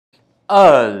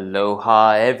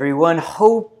Aloha everyone,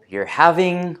 hope you're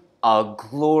having a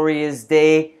glorious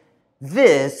day.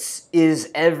 This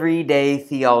is Everyday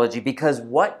Theology because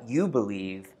what you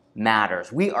believe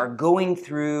matters. We are going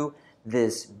through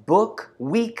this book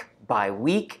week by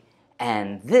week,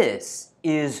 and this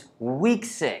is week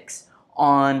 6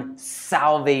 on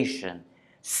salvation.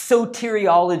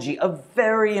 Soteriology, a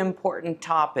very important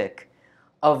topic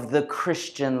of the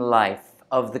Christian life,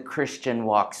 of the Christian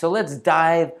walk. So let's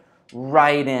dive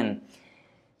right in.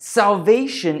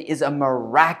 Salvation is a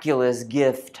miraculous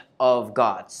gift of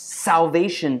God.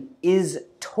 Salvation is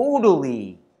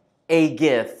totally a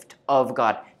gift of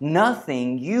God.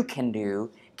 Nothing you can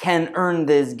do can earn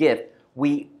this gift.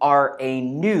 We are a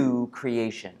new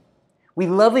creation. We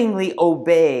lovingly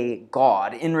obey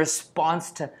God in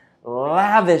response to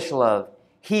lavish love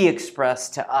He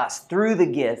expressed to us through the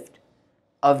gift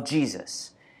of Jesus.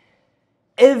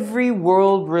 Every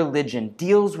world religion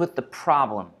deals with the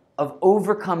problem of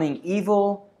overcoming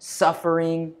evil,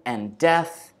 suffering, and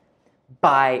death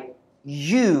by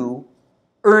you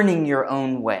earning your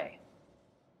own way.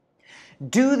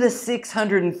 Do the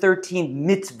 613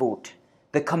 mitzvot,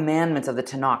 the commandments of the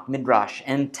Tanakh, Midrash,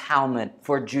 and Talmud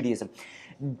for Judaism.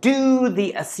 Do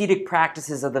the ascetic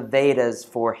practices of the Vedas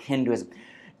for Hinduism.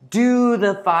 Do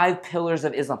the 5 pillars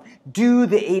of Islam. Do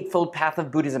the 8-fold path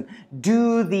of Buddhism.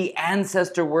 Do the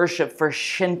ancestor worship for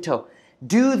Shinto.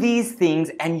 Do these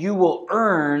things and you will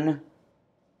earn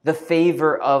the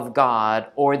favor of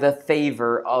God or the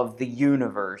favor of the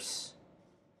universe.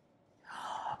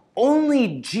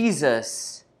 Only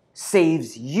Jesus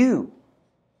saves you.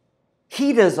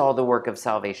 He does all the work of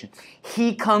salvation.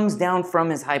 He comes down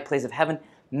from His high place of heaven,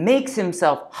 makes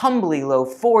Himself humbly low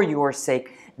for your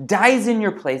sake, dies in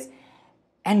your place,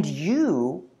 and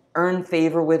you earn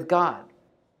favor with God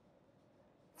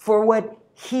for what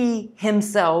He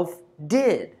Himself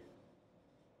did.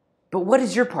 But what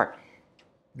is your part?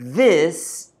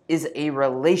 This is a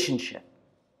relationship.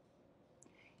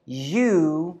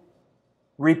 You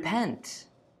repent,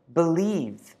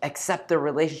 believe, accept the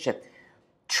relationship,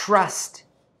 trust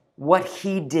what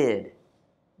He did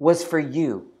was for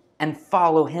you, and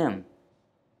follow Him.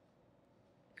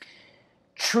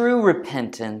 True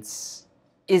repentance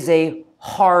is a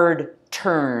hard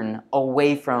turn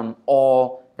away from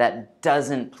all that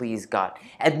doesn't please God.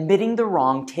 Admitting the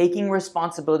wrong, taking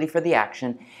responsibility for the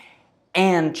action,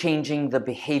 and changing the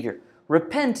behavior.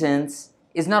 Repentance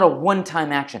is not a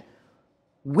one-time action.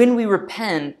 When we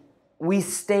repent, we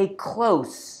stay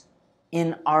close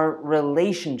in our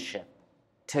relationship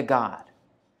to God.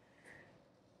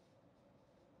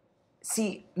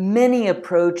 See, many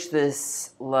approach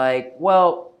this like,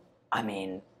 well,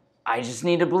 I just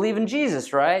need to believe in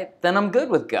Jesus, right? Then I'm good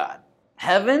with God.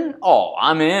 Heaven? Oh,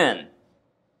 I'm in.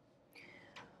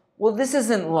 Well, this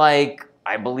isn't like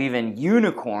I believe in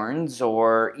unicorns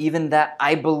or even that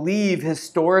I believe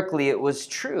historically it was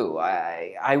true.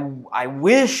 I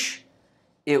wish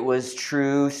it was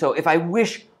true. So if I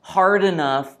wish hard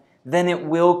enough, then it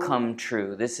will come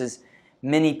true. This is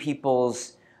many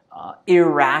people's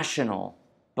irrational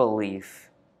belief.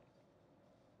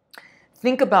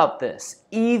 Think about this.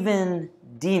 Even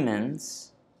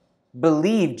demons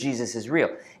believe Jesus is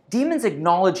real. Demons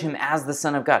acknowledge Him as the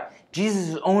Son of God.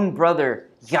 Jesus' own brother,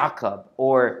 Jacob,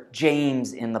 or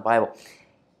James in the Bible.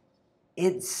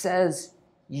 It says,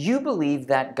 you believe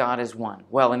that God is one.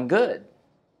 Well and good.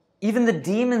 Even the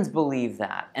demons believe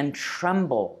that and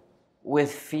tremble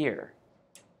with fear.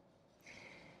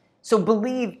 So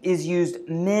believe is used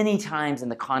many times in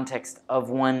the context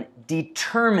of one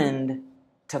determined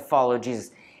to follow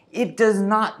Jesus. It does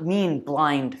not mean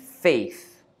blind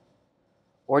faith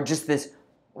or just this,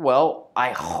 well, I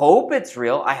hope it's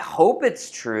real, I hope it's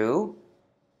true.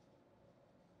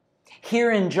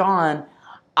 Here in John,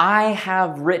 I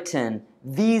have written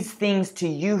these things to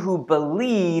you who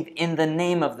believe in the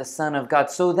name of the Son of God,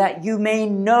 so that you may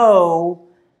know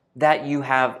that you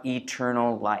have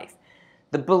eternal life.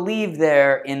 The believe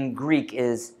there in Greek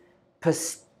is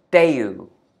pisteu,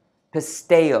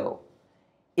 pisteo.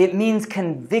 It means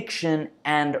conviction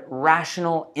and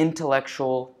rational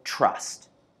intellectual trust.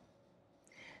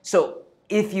 So,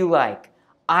 if you like,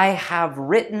 I have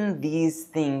written these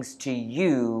things to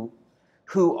you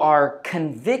who are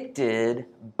convicted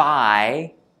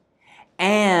by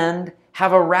and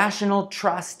have a rational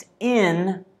trust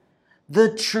in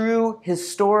the true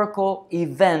historical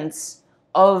events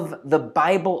of the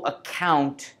Bible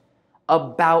account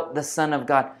about the Son of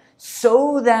God,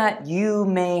 so that you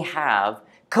may have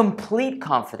complete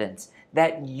confidence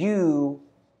that you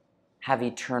have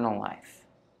eternal life.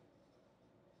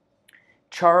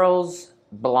 Charles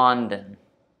Blondin,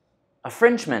 a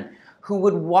Frenchman who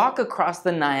would walk across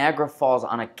the Niagara Falls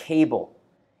on a cable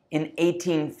in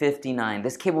 1859.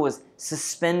 This cable was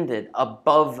suspended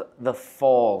above the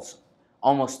falls,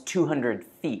 almost 200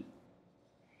 feet.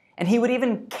 And he would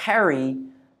even carry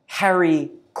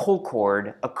Harry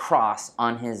Colcord across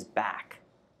on his back.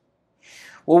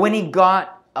 Well, when he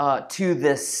got to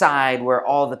the side where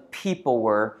all the people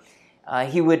were,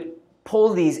 he would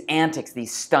pull these antics,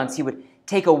 these stunts. He would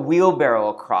take a wheelbarrow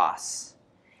across,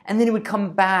 and then he would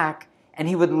come back and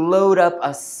he would load up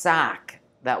a sack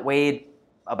that weighed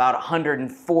about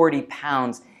 140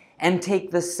 pounds and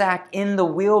take the sack in the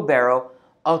wheelbarrow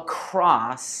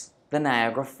across the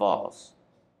Niagara Falls.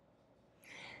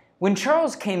 When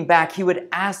Charles came back, he would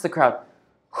ask the crowd,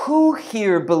 "Who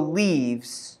here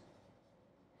believes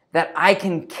that I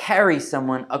can carry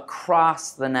someone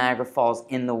across the Niagara Falls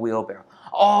in the wheelbarrow?"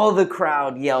 All the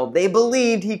crowd yelled. They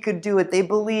believed he could do it. They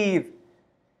believed.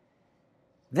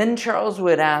 Then Charles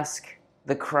would ask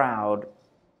the crowd,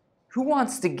 "Who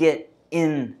wants to get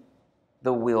in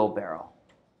the wheelbarrow?"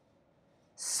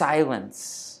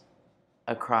 Silence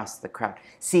across the crowd.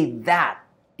 See, that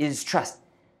is trust.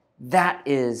 That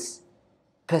is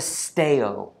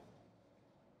pisteo.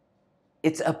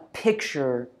 It's a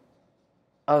picture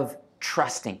of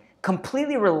trusting,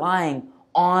 completely relying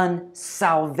on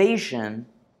salvation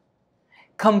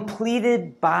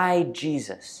completed by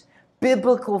Jesus.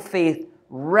 Biblical faith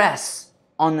rests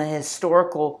on the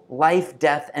historical life,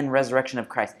 death, and resurrection of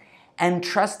Christ. And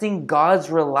trusting God's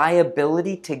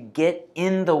reliability to get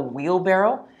in the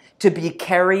wheelbarrow, to be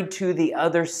carried to the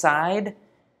other side,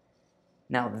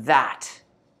 now that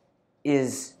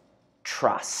is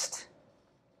trust.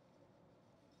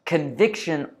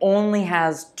 Conviction only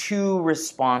has two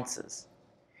responses: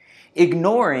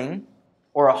 ignoring,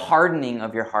 or a hardening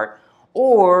of your heart,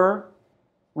 or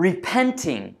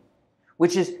repenting,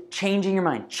 which is changing your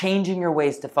mind, changing your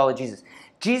ways to follow Jesus.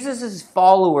 Jesus'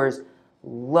 followers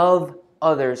love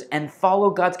others and follow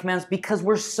God's commands because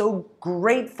we're so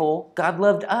grateful God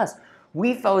loved us.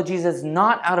 We follow Jesus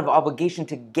not out of obligation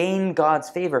to gain God's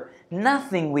favor.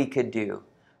 Nothing we could do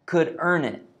could earn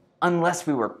it unless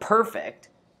we were perfect.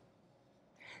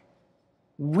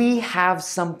 We have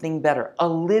something better, a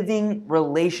living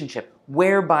relationship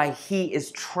whereby He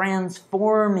is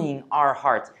transforming our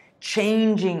hearts,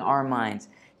 changing our minds,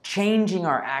 changing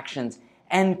our actions,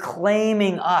 and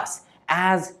claiming us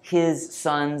as His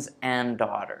sons and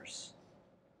daughters.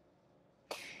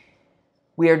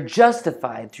 We are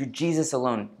justified through Jesus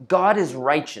alone. God is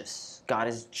righteous. God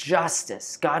is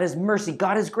justice. God is mercy.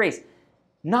 God is grace.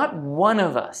 Not one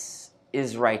of us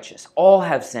is righteous. All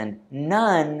have sinned.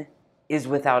 None is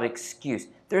without excuse.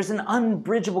 There's an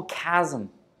unbridgeable chasm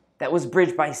that was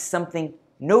bridged by something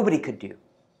nobody could do.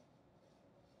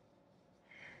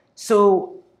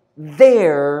 So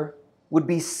there would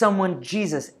be someone,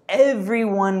 Jesus,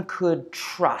 everyone could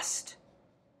trust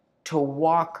to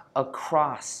walk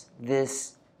across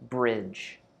this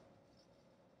bridge.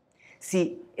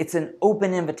 See, it's an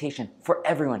open invitation for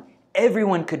everyone.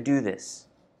 Everyone could do this.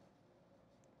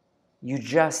 You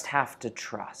just have to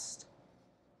trust.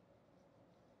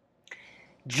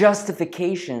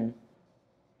 Justification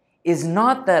is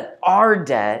not that our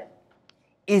debt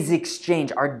is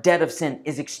exchanged, our debt of sin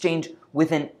is exchanged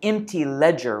with an empty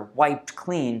ledger wiped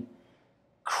clean.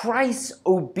 Christ's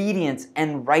obedience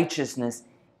and righteousness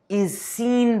is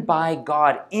seen by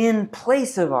God in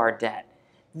place of our debt.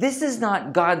 This is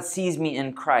not God sees me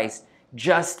in Christ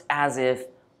just as if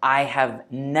I have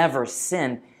never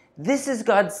sinned. This is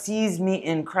God sees me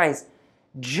in Christ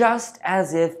just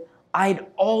as if I'd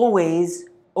always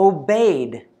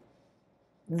obeyed.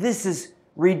 This is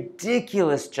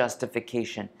ridiculous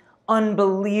justification,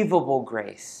 unbelievable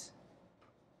grace.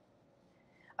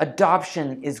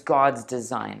 Adoption is God's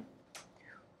design.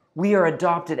 We are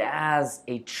adopted as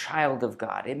a child of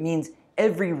God. It means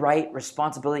every right,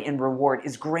 responsibility, and reward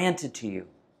is granted to you.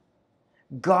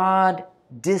 God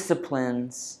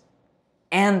disciplines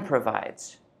and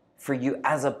provides for you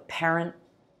as a parent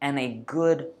and a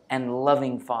good and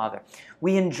loving father.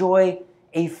 We enjoy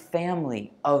a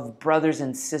family of brothers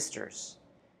and sisters,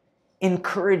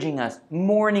 encouraging us,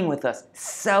 mourning with us,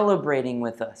 celebrating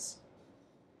with us.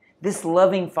 This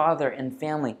loving father and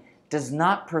family does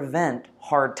not prevent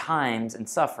hard times and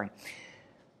suffering.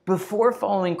 Before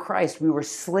following Christ, we were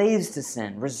slaves to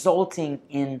sin, resulting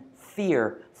in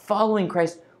fear. Following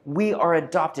Christ, we are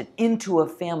adopted into a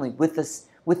family with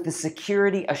the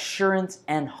security, assurance,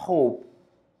 and hope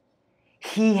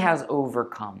He has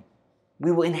overcome.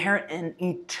 We will inherit an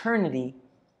eternity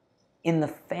in the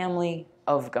family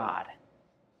of God.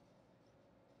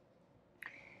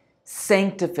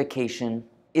 Sanctification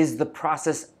is the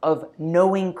process of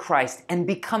knowing Christ and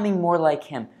becoming more like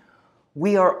Him.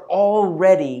 We are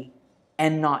already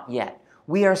and not yet.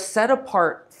 We are set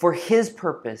apart for His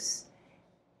purpose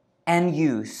and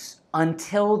use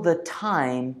until the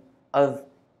time of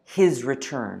His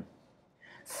return.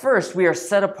 First, we are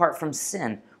set apart from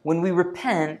sin when we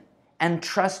repent and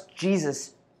trust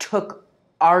Jesus took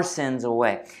our sins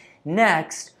away.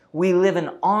 Next, we live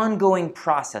an ongoing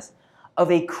process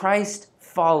of a Christ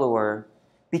follower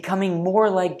becoming more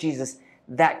like Jesus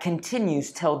that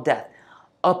continues till death.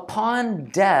 Upon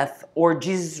death or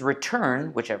Jesus'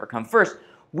 return, whichever comes first,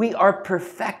 we are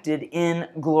perfected in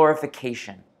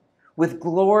glorification. With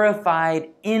glorified,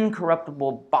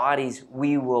 incorruptible bodies,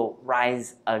 we will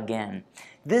rise again.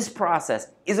 This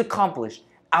process is accomplished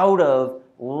out of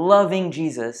loving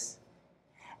Jesus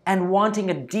and wanting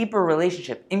a deeper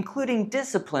relationship, including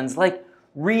disciplines like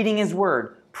reading His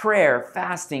Word, prayer,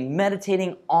 fasting,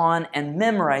 meditating on and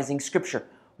memorizing Scripture,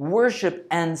 worship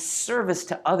and service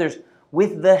to others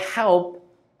with the help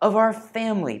of our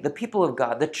family, the people of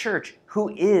God, the church,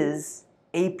 who is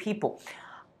a people.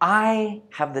 I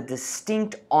have the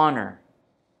distinct honor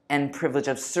and privilege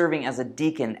of serving as a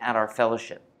deacon at our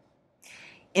fellowship.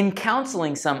 In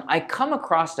counseling some, I come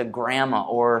across a grandma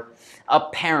or a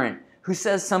parent who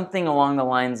says something along the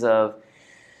lines of,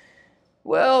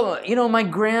 well, my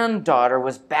granddaughter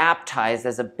was baptized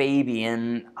as a baby,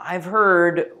 and I've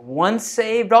heard once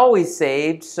saved, always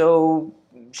saved, so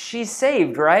she's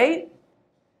saved, right?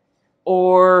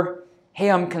 Or, hey,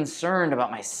 I'm concerned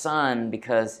about my son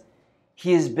because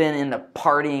he has been into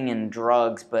partying and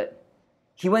drugs, but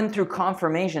he went through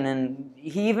confirmation and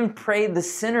he even prayed the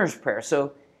sinner's prayer,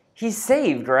 so he's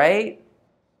saved, right?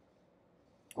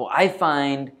 Well, I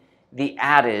find the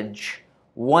adage,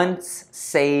 once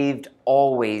saved,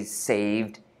 always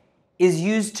saved, is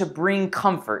used to bring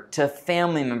comfort to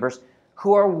family members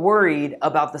who are worried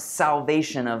about the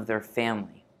salvation of their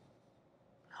family.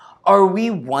 Are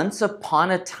we once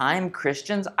upon a time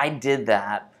Christians? I did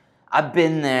that. I've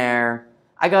been there.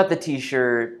 I got the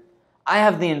t-shirt. I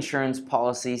have the insurance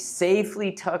policy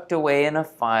safely tucked away in a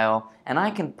file, and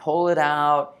I can pull it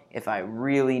out if I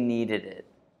really needed it.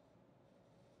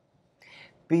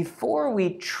 Before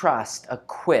we trust a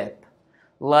quip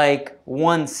like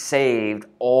once saved,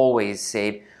 always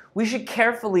saved, we should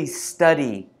carefully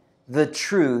study the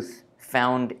truth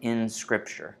found in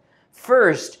Scripture.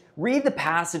 First, read the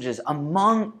passages,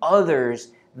 among others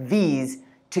these,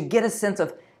 to get a sense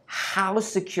of how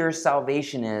secure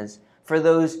salvation is for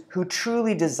those who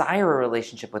truly desire a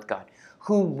relationship with God,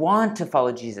 who want to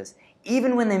follow Jesus,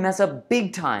 even when they mess up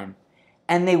big time,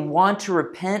 and they want to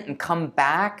repent and come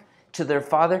back to their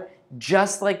Father.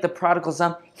 Just like the prodigal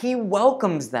son, He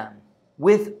welcomes them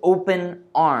with open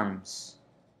arms.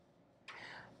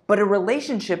 But a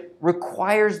relationship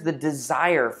requires the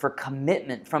desire for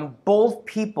commitment from both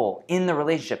people in the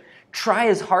relationship. Try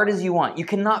as hard as you want. You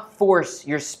cannot force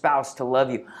your spouse to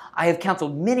love you. I have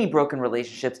counseled many broken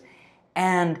relationships,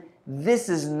 and this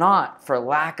is not for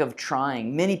lack of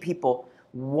trying. Many people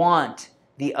want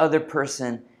the other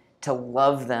person to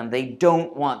love them. They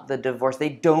don't want the divorce. They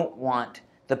don't want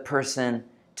the person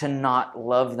to not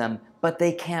love them, but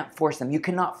they can't force them. You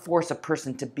cannot force a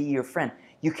person to be your friend.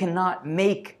 You cannot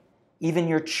make even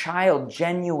your child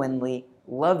genuinely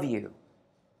love you.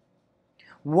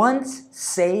 Once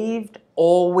saved,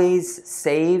 always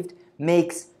saved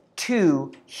makes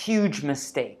two huge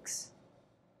mistakes.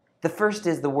 The first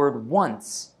is the word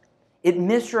once. It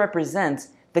misrepresents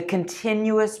the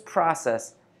continuous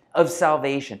process of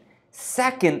salvation.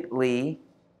 Secondly,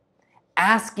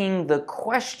 asking the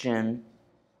question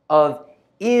of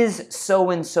is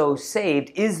so-and-so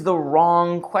saved is the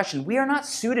wrong question. We are not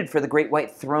suited for the great white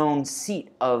throne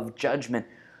seat of judgment.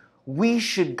 We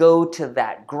should go to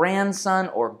that grandson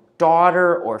or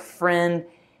daughter or friend,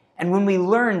 and when we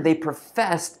learn they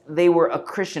professed they were a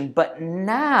Christian, but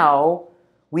now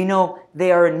we know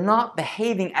they are not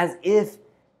behaving as if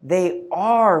they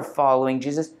are following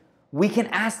Jesus, we can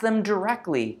ask them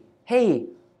directly, hey,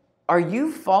 are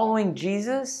you following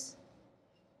Jesus?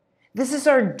 This is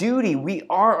our duty. We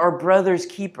are our brother's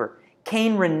keeper.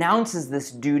 Cain renounces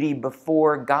this duty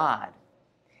before God.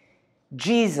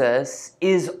 Jesus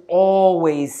is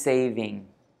always saving.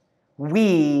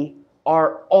 We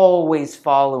are always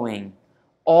following,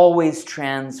 always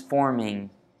transforming,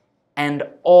 and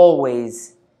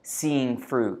always seeing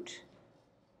fruit.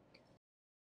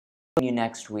 See you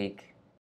next week.